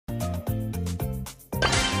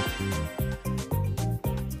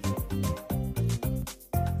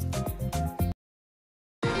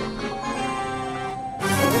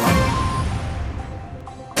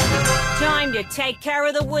Time to take care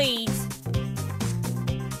of the weeds.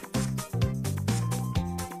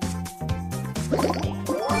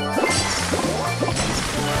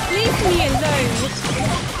 Leave me alone.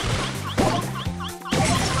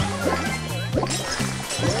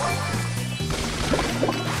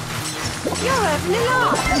 You're having a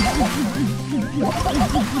laugh.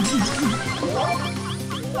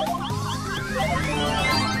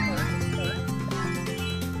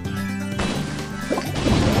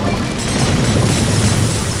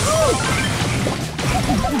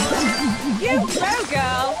 You go,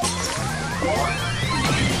 girl.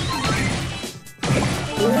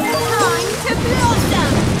 Time to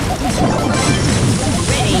blossom.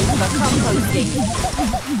 Ready for composting.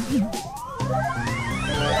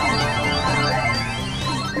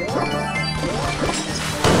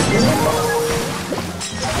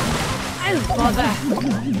 Oh, bother.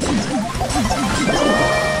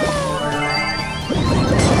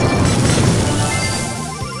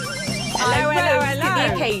 Hello, hello, hello. To the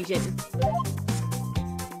occasion.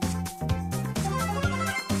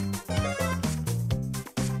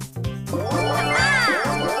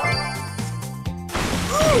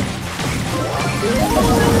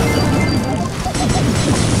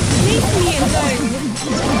 Leave me alone.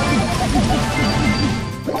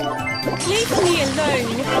 Leave me alone.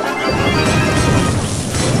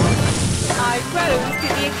 I rose to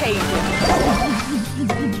the occasion.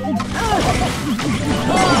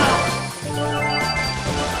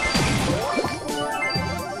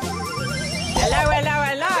 Hello, hello,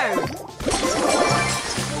 hello.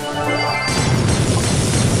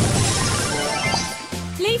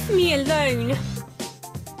 Leave me alone.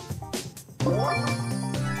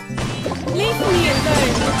 Leave me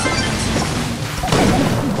alone.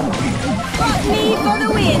 Botany for the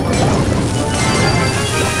win.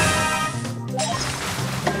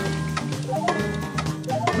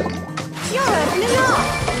 You're having a laugh.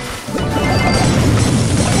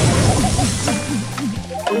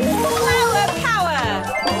 Power, power.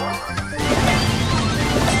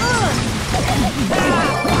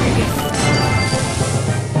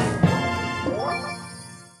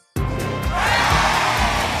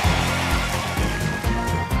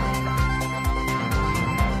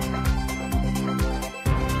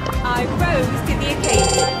 I rose to the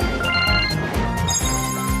occasion.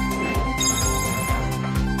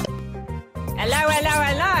 Hello, hello,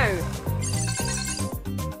 hello.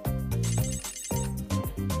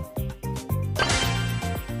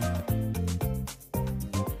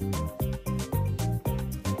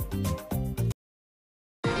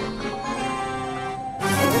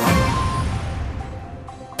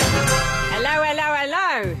 Hello, hello,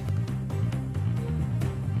 hello.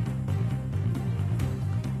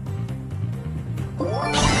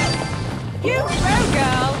 You go,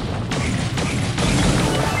 girl!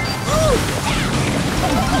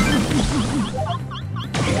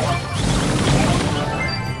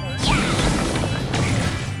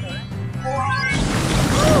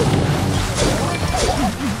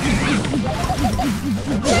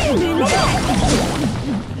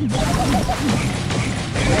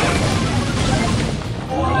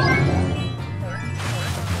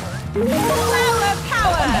 Power,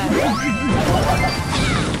 power!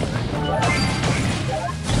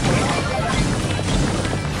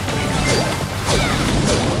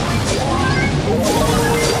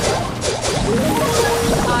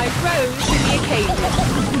 I rose to the occasion.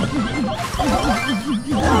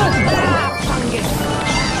 Fungus.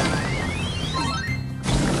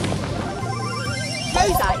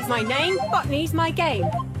 Rosa is my name, botany's my game.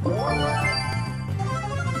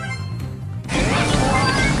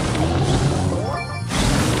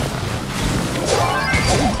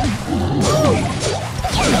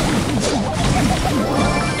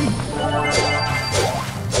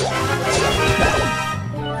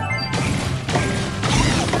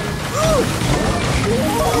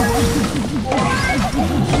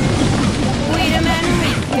 Wait a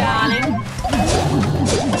minute, darling.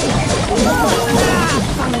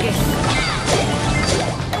 Fungus.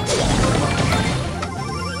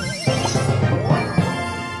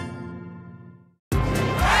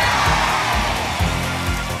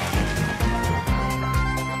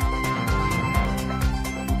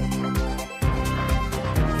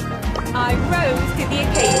 I rose to the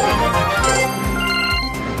occasion.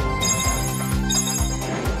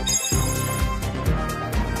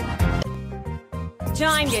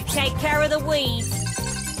 Time to take care of the weeds.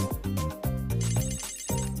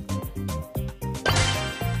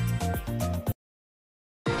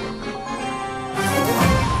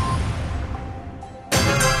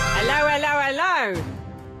 Hello, hello, hello.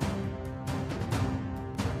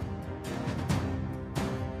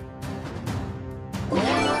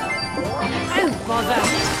 Oh, bother.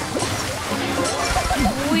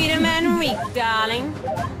 Wait a minute, darling.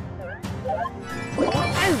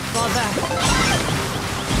 Oh, bother.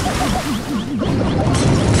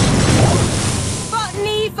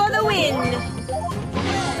 Botany for the win.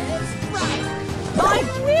 I'm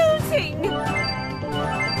wilting.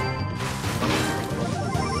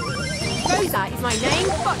 Rosa is my name,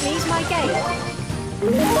 Botany's my game.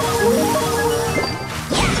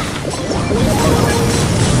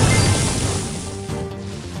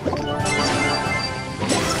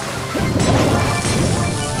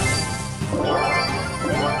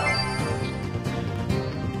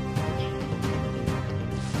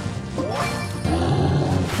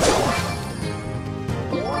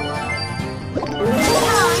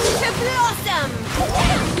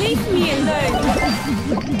 Leave me alone.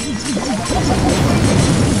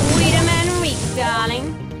 Wait a minute, darling.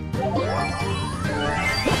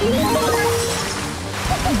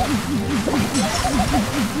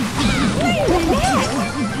 Wait a minute.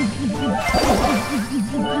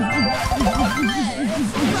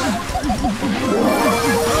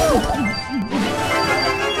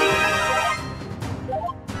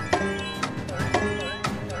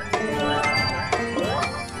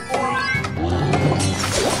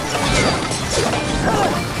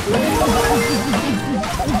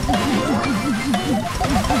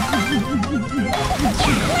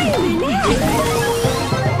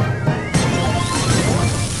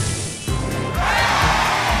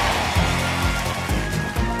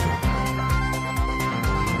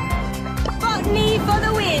 Botany for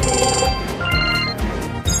the win!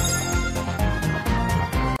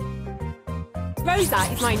 Rosa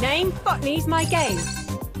is my name, Botany's my game.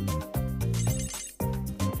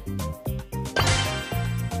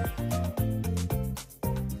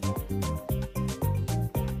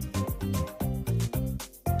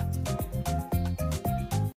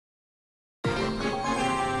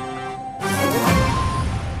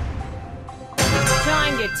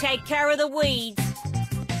 Time to take care of the weeds.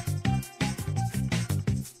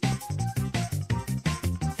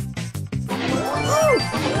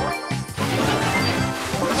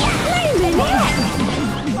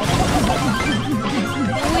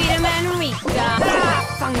 Wait a minute,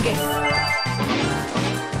 fungus.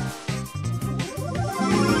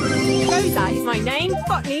 Rosa is my name,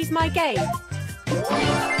 Botany's my game.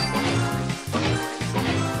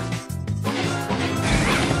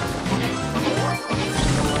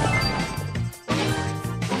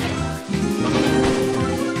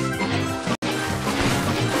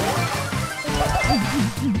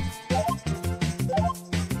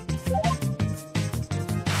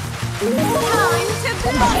 Time to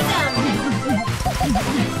blossom!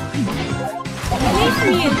 Leave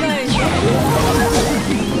me alone!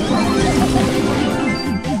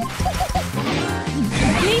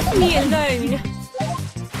 Leave me alone!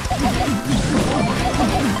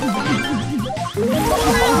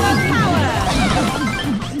 Power!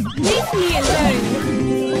 Leave me alone!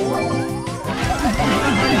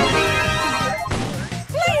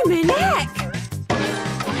 Blow my neck!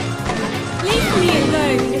 Leave me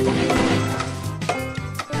alone!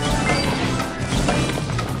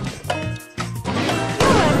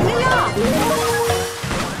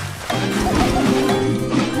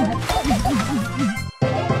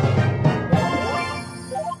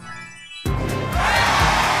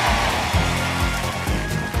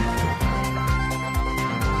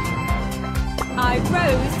 I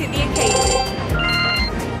rose to the occasion.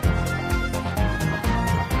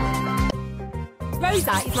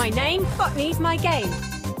 Rosa is my name, Botany's my game.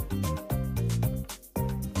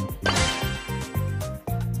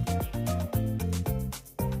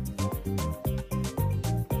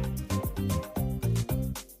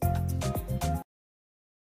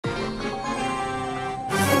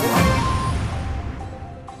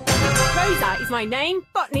 Rosa is my name,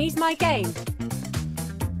 Botany's my game.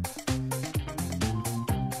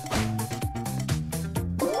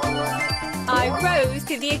 I rose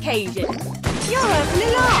to the occasion. You're having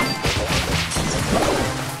a laugh.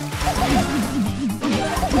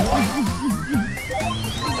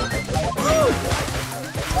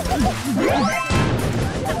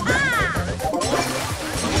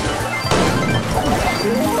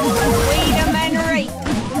 Wait a minute.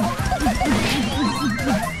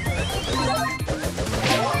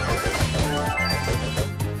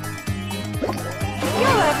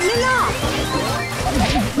 You're having a laugh.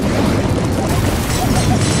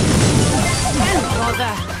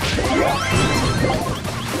 Bother.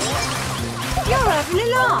 You're having a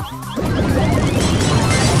laugh.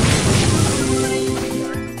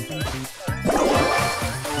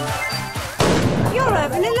 You're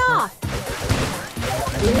having a laugh.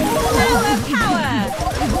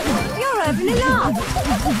 Pedals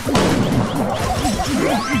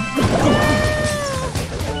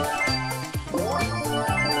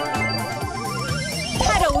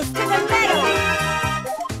to the metal!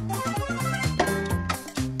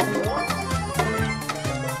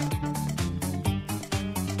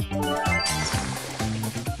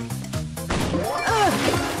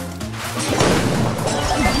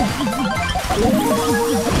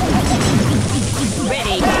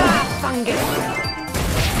 Ready? Fungus!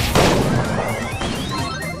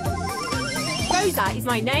 Rosa is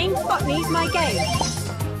my name, botany's my game.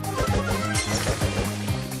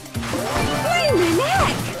 Wait a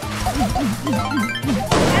minute!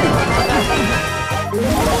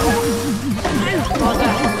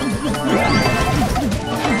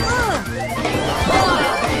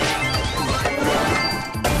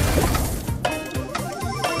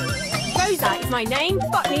 Rosa is my name,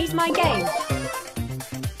 botany's my game.